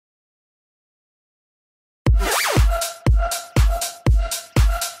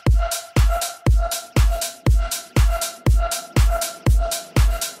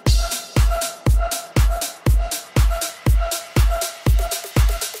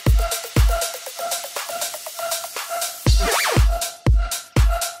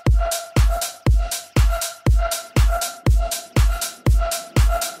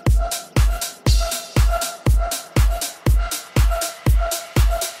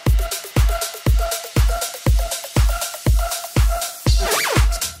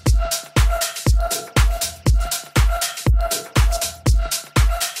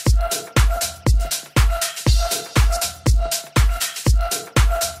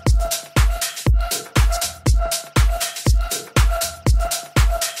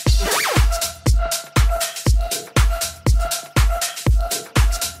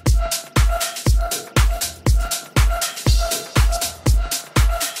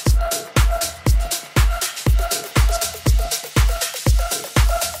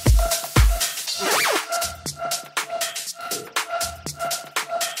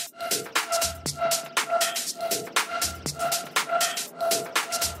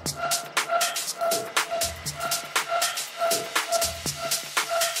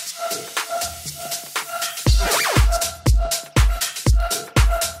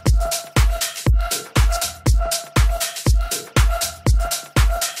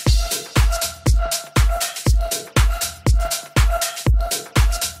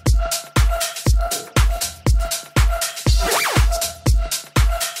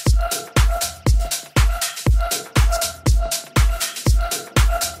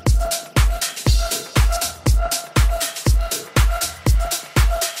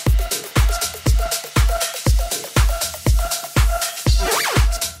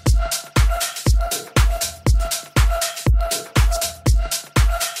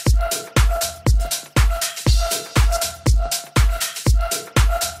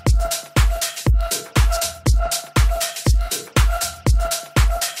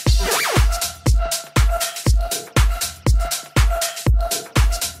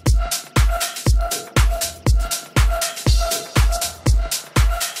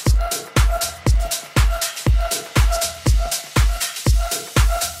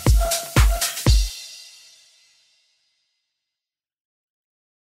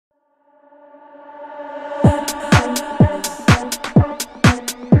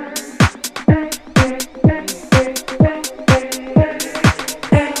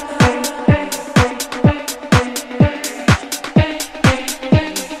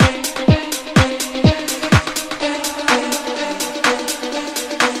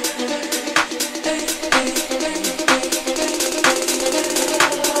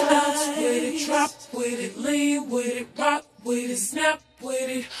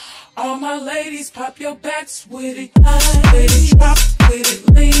All my ladies, pop your backs with it. With it, drop with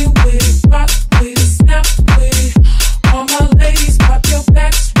it, lean with it, rock with it, snap with it. All my ladies, pop your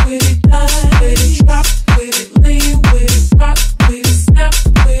backs with it. With it, drop with it, lean with it, rock with it, snap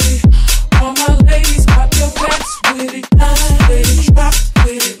with it. All my ladies, pop your backs with it. With it, drop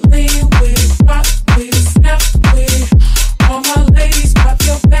with it, lean with it, rock with it, snap with it. All my ladies, pop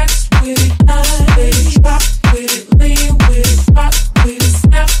your backs with it. With it, drop with it, lean with it, rock with it,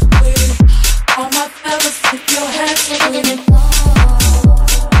 snap with it. All my fellas, put your hands with it.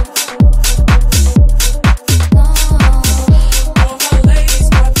 All my ladies,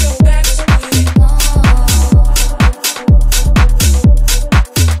 pop your backs with it.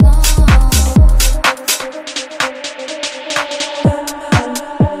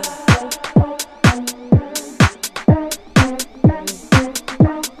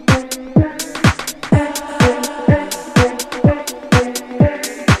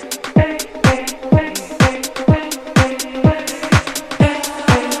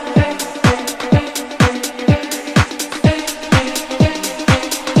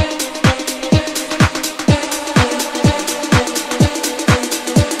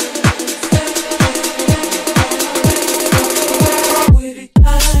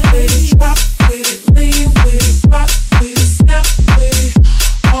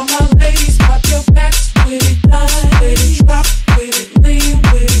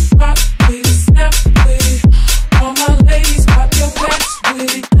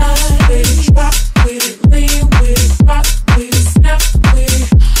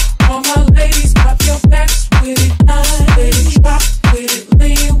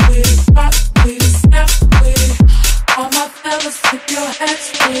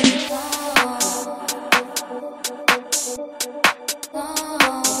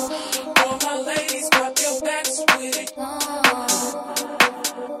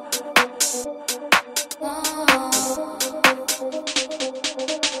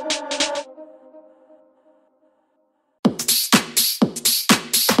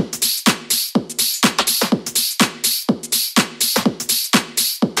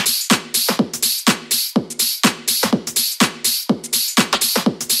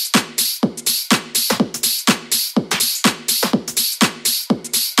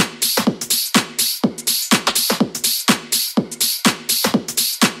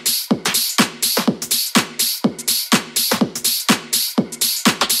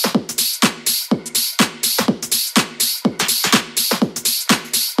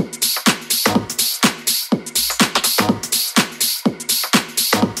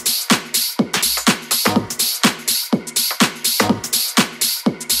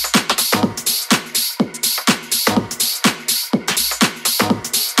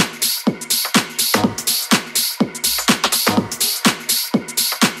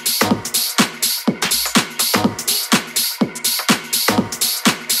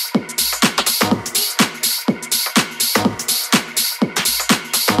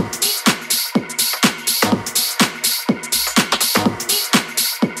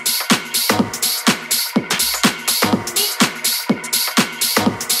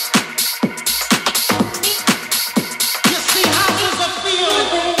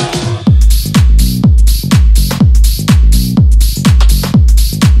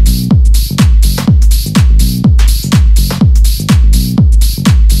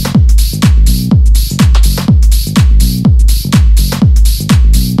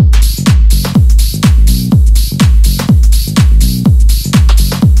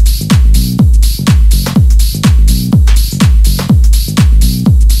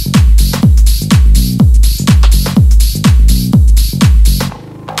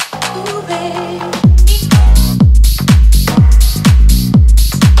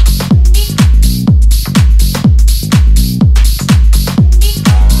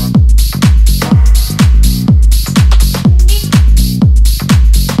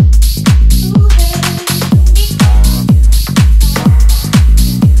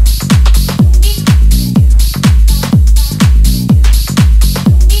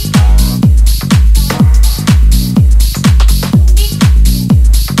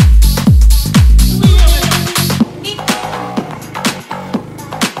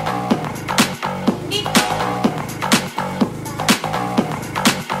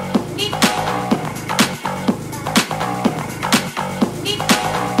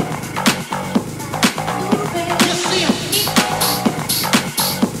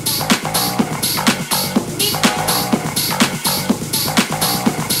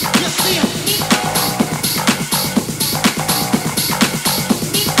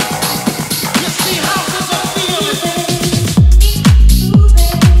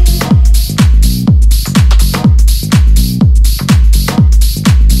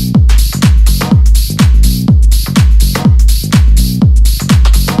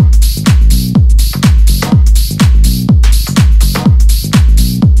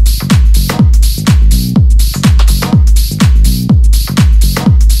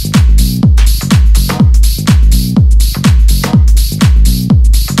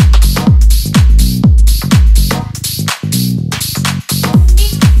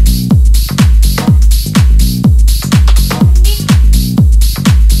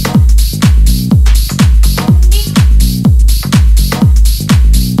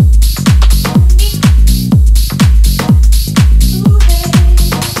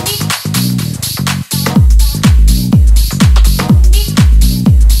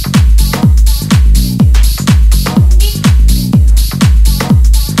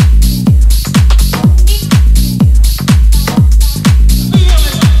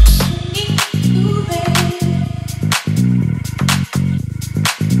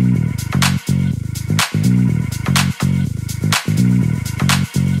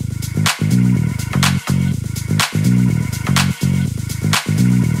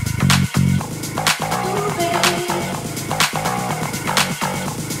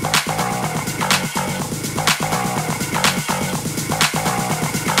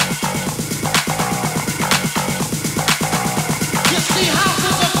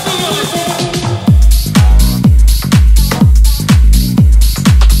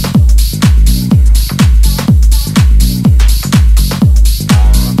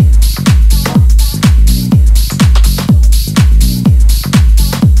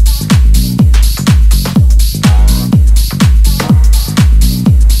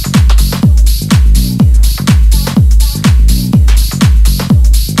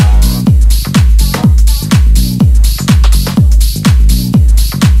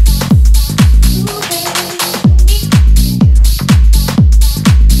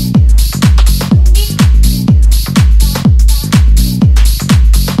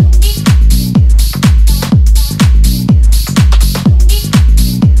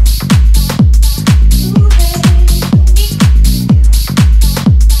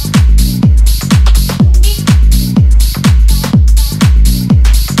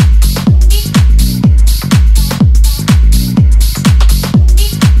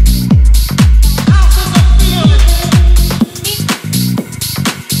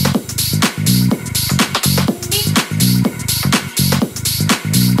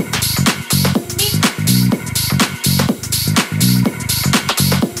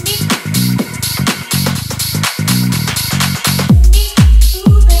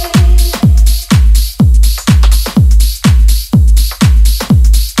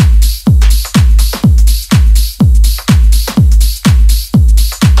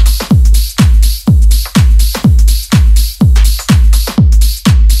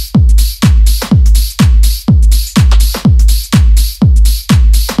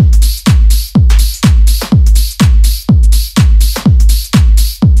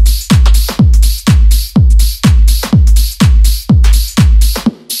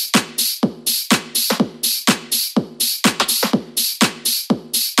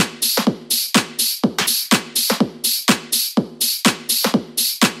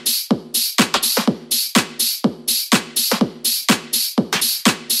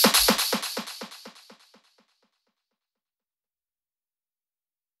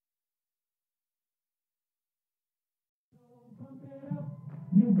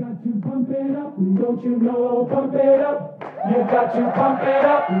 got to pump it up, don't you know? Pump it up. You got to pump it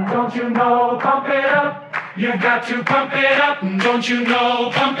up, don't you know? Pump it up. You got to pump it up, don't you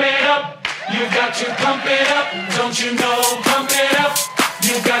know? Pump it up. You got to pump it up, don't you know? Pump it up.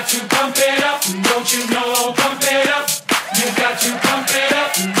 You got to pump it up, don't you know? Pump it up. You got to pump it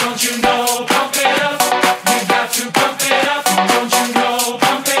up, don't you know? Pump it up. You got to pump it up, don't you know?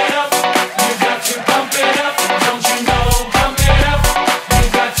 Pump it up. You got to pump it up, don't you know? Pump it up. You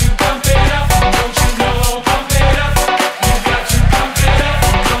got to pump it up, don't you know? Pump it up. You got to pump it up, don't you know? Pump it up. You got to pump it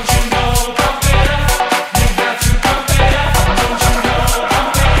up, don't you know? Pump it up. You got to pump it up,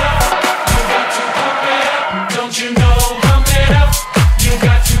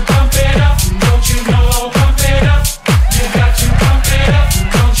 don't you know? Pump it up. You got to pump it up,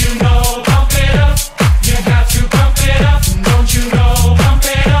 don't you know?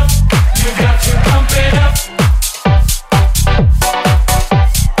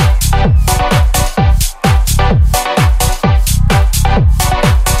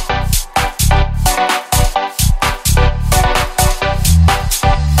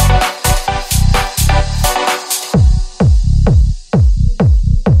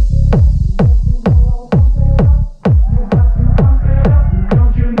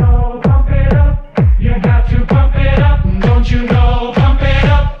 Pump it up. You got to pump it up, don't you know? Pump it up. You got to pump it up, don't you know? Pump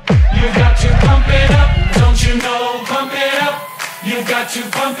it up. You got to pump it up. Don't you know? Pump it up. You got to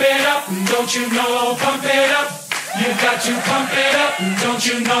pump it up, don't you know? Pump it up. You got to pump it up, don't you know? Pump it up. You got to pump it up, don't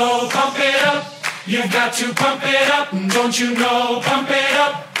you know? Pump it up. You got to pump it up, don't you know? Pump it up. You got to pump it up, don't you know? Pump it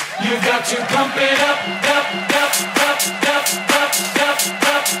up. You got to pump it up, up, up, up, up, up, up, up,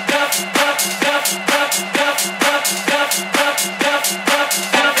 up, up,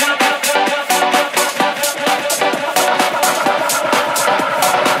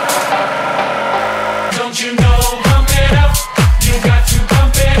 don't you know? Pump it up. You got to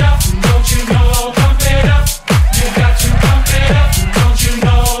pump it up, don't you know? Pump it up. You got to pump it up, don't you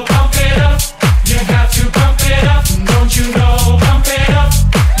know? Pump it up. You got to pump it up, don't you know? Pump it up.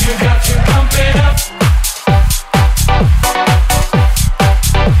 You got to pump it up.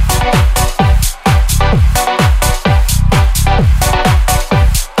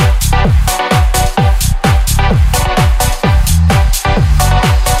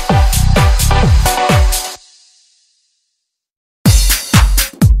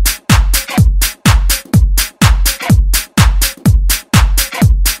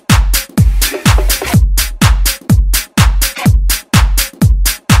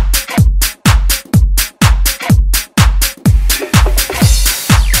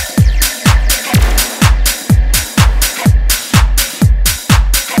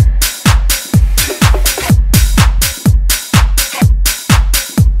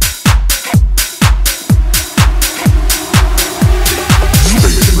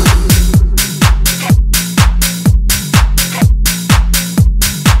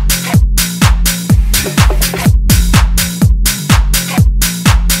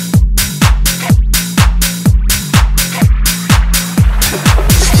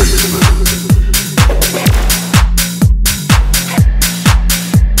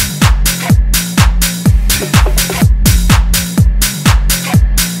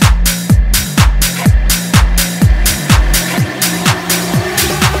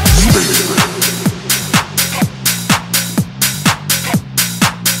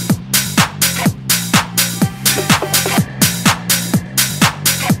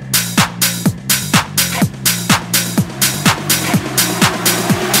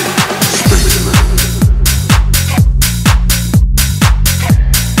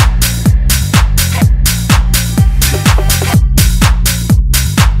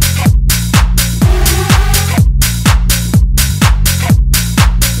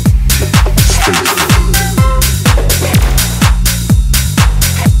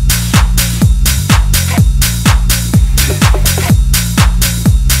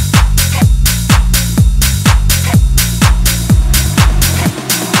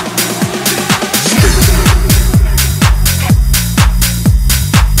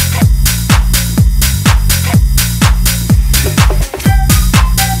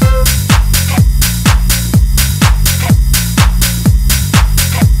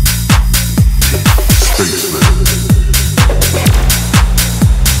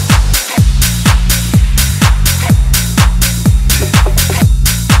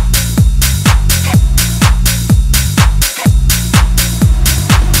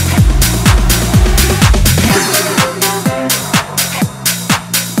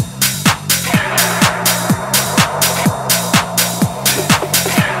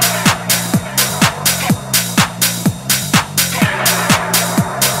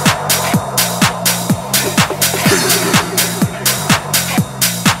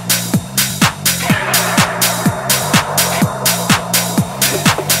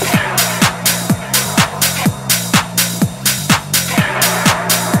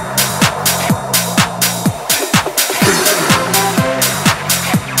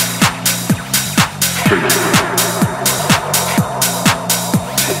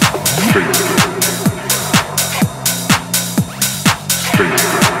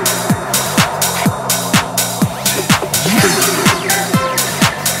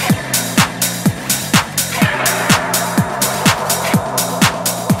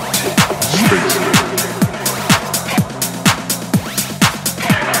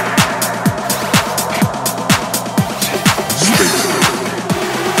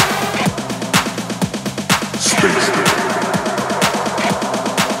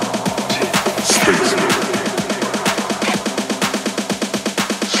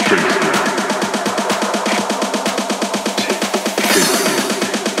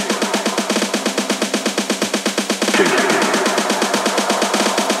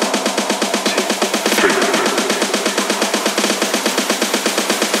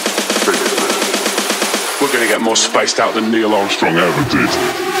 More spaced out than Neil Armstrong ever did.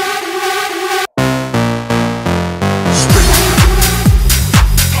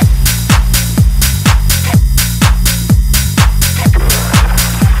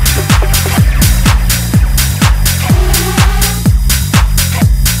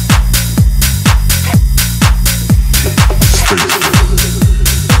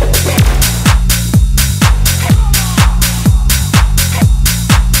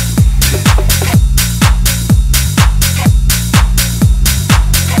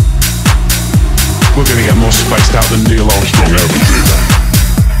 We're gonna get more spaced out than Neil Armstrong ever did.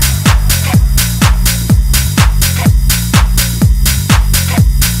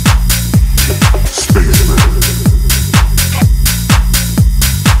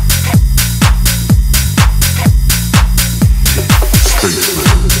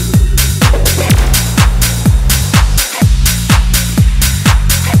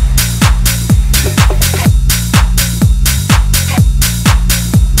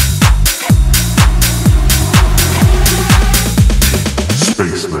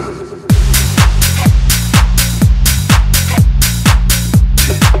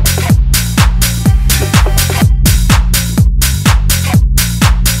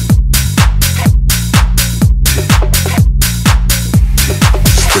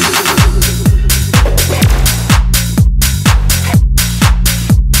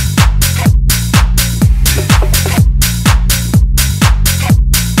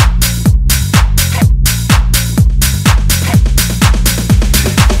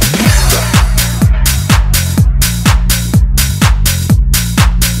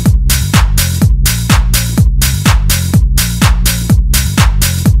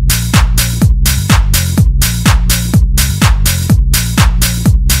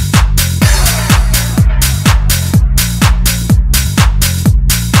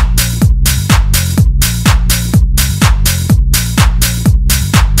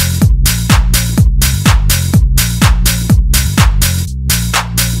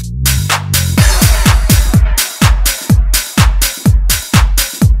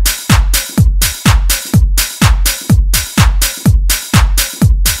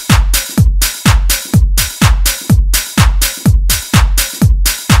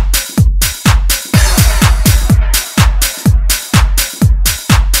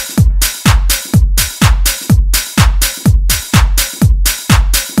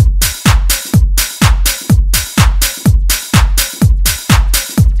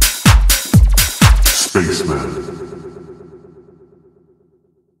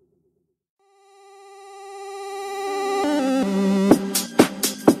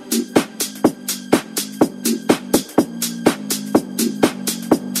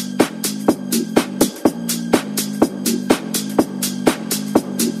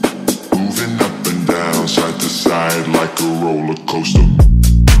 Like a roller coaster.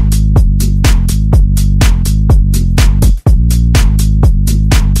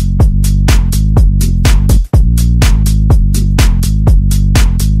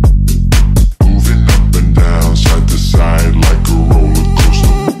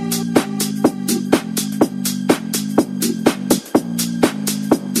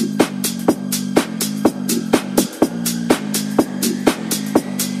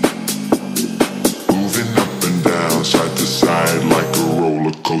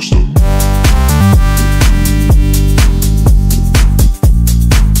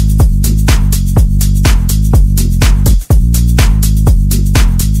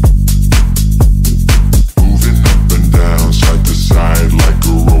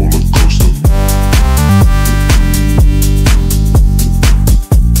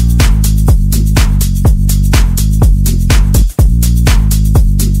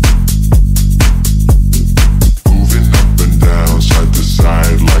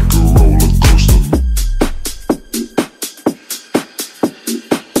 Like a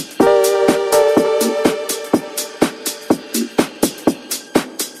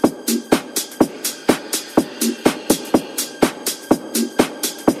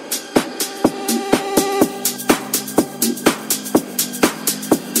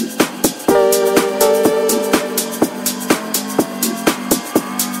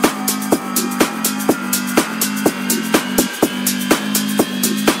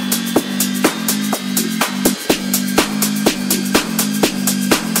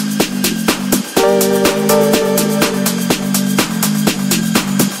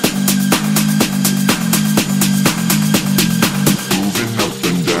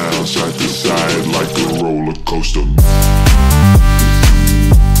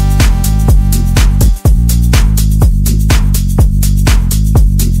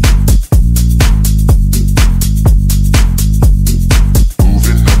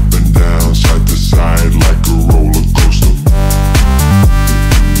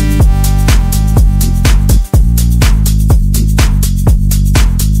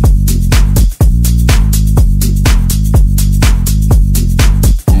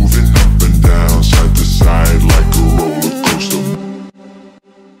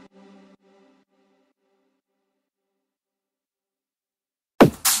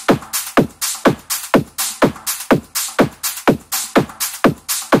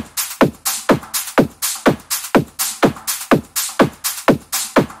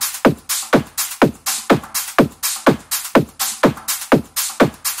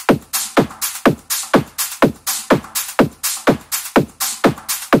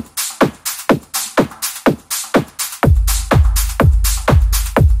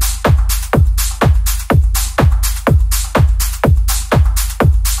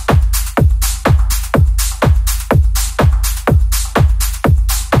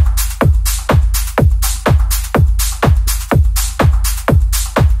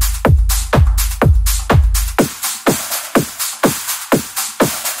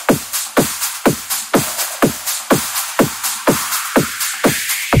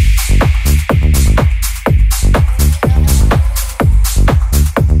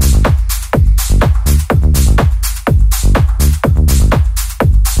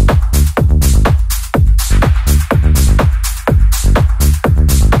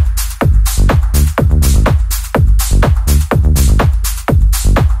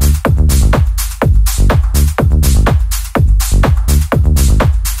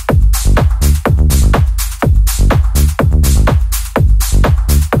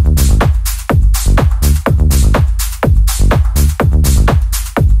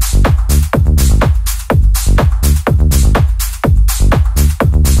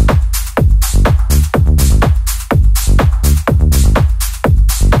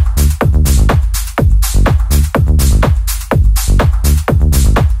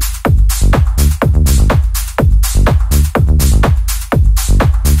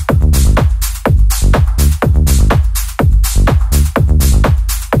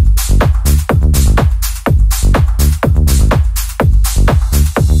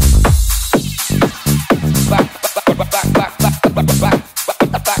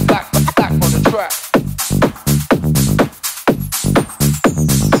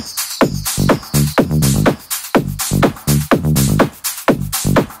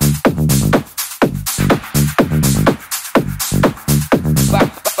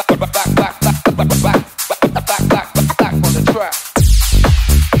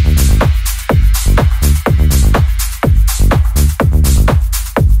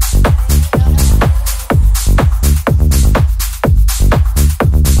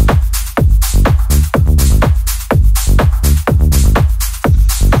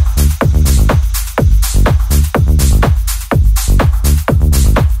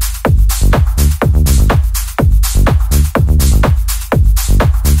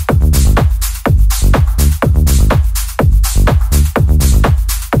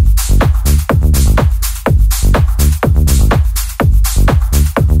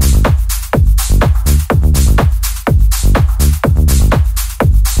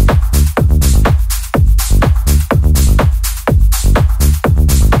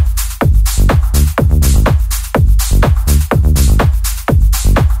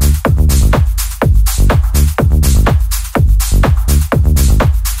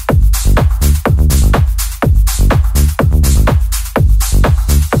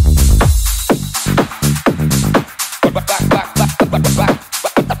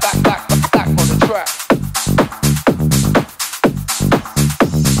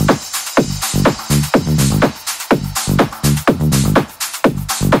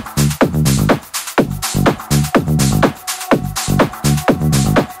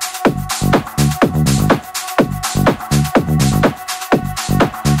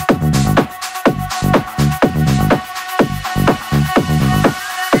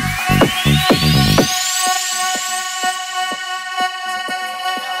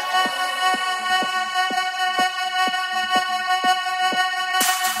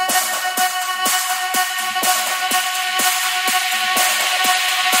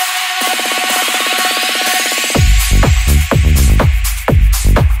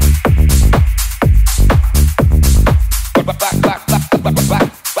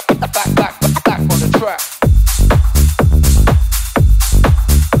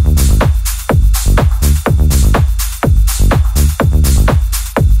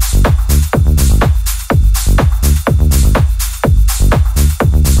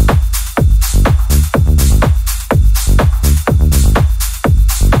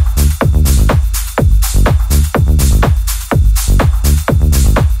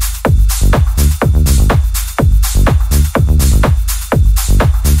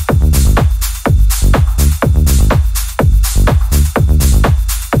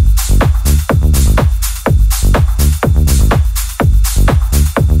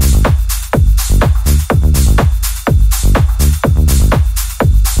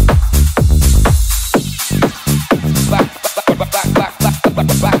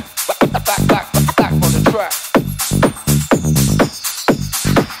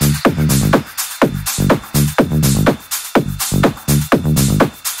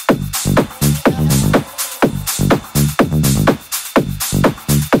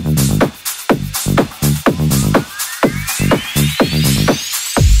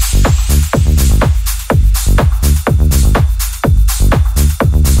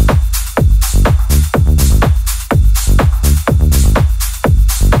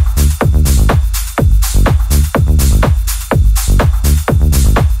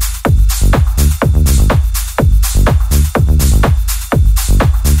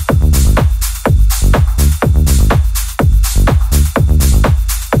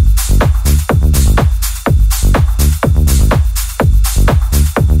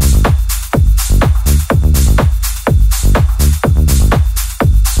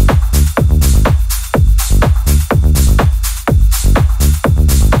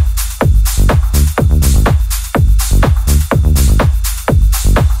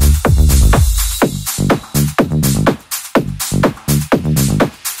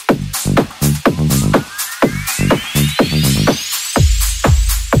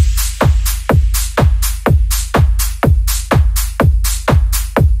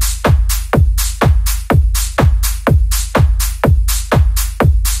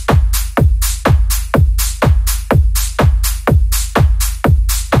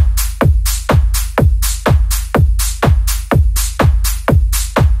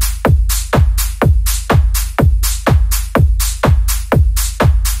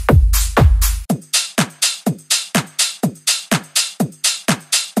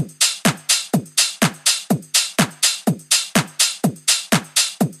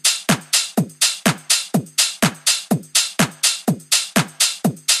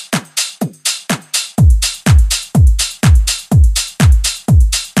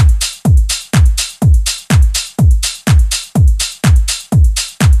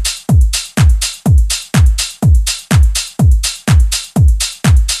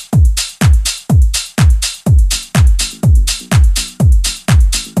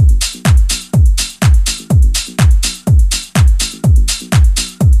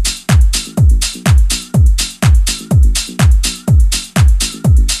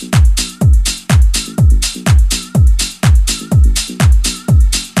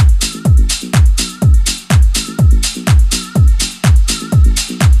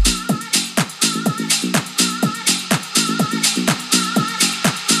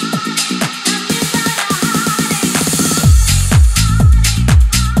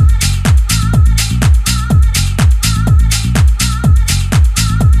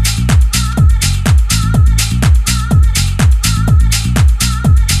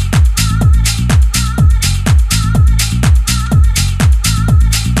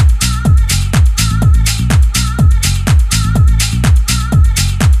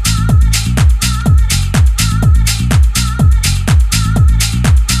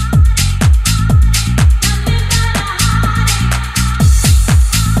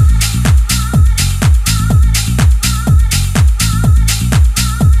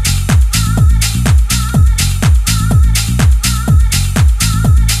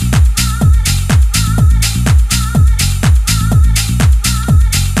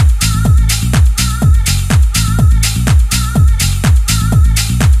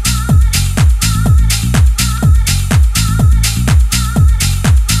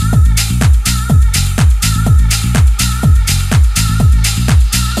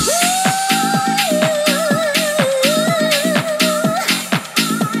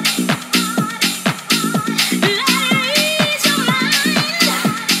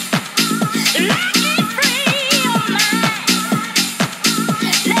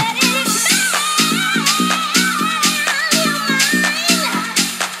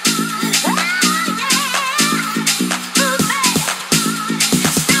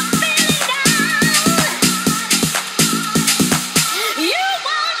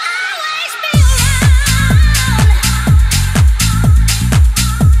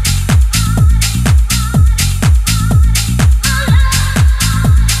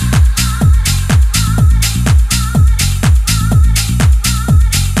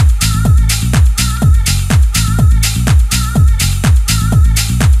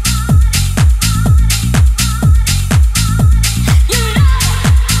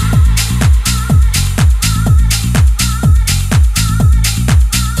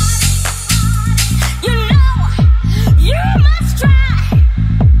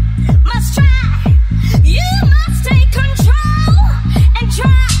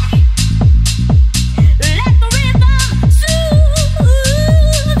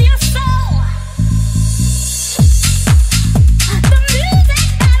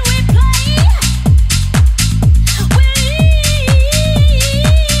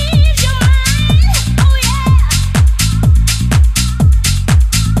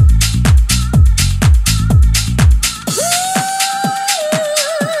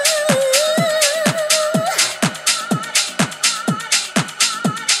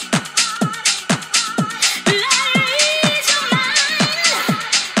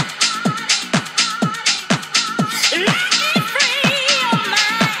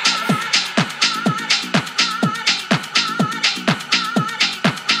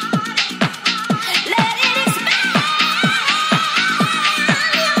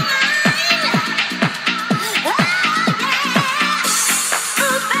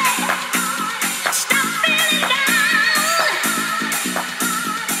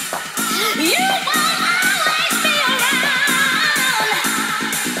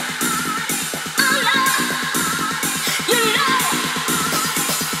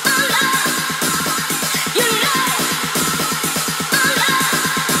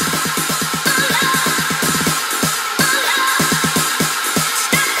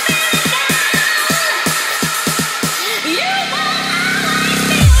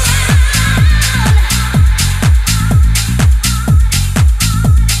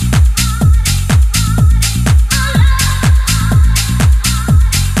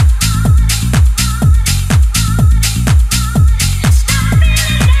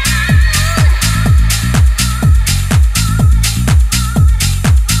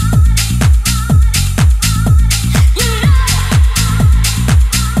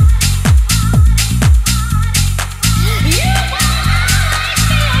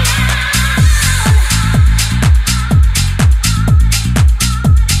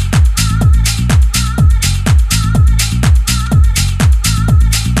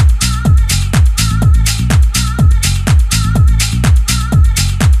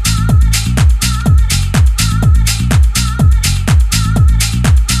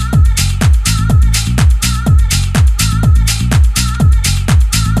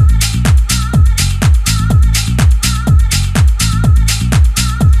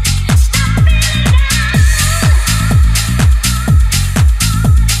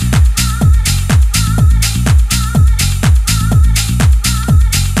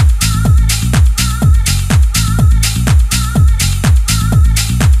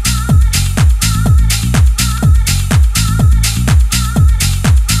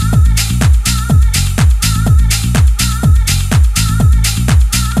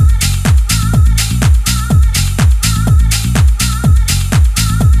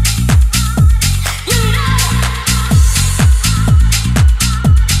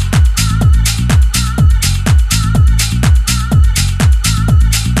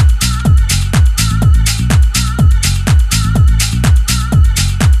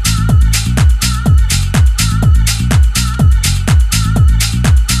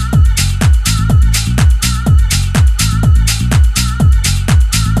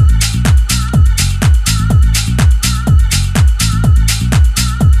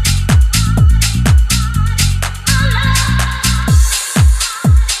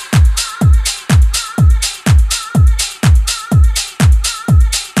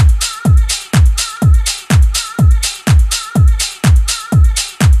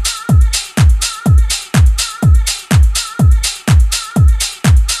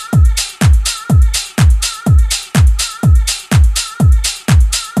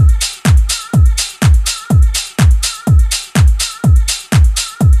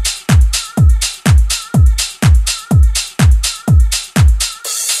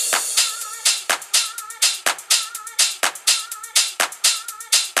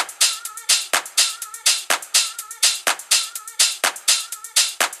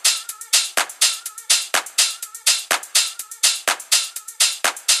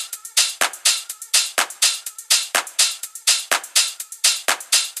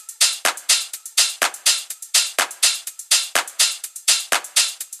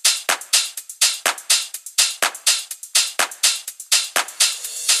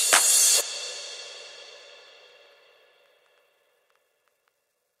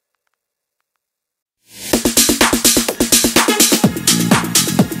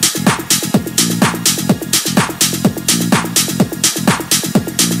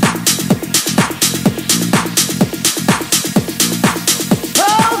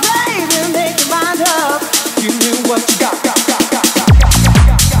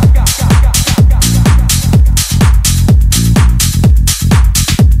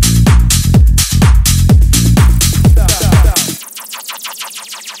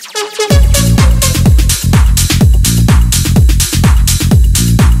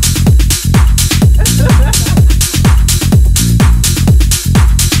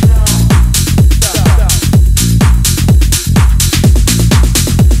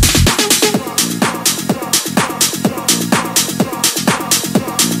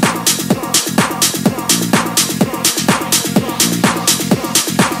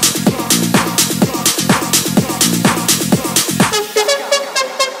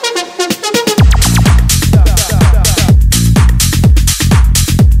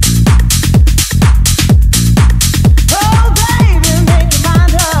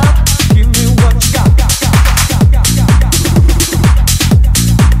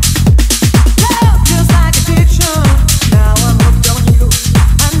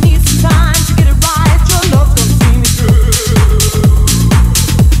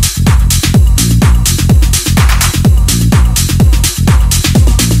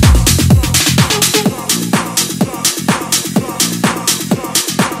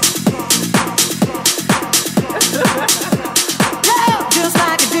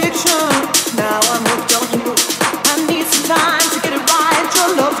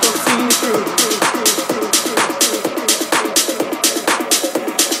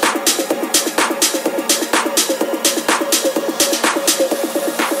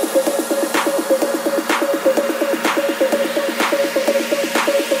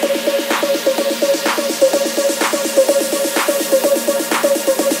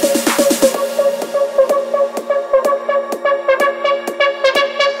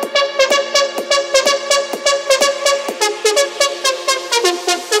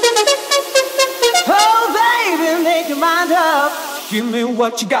Give me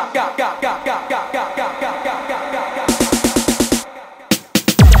what you got.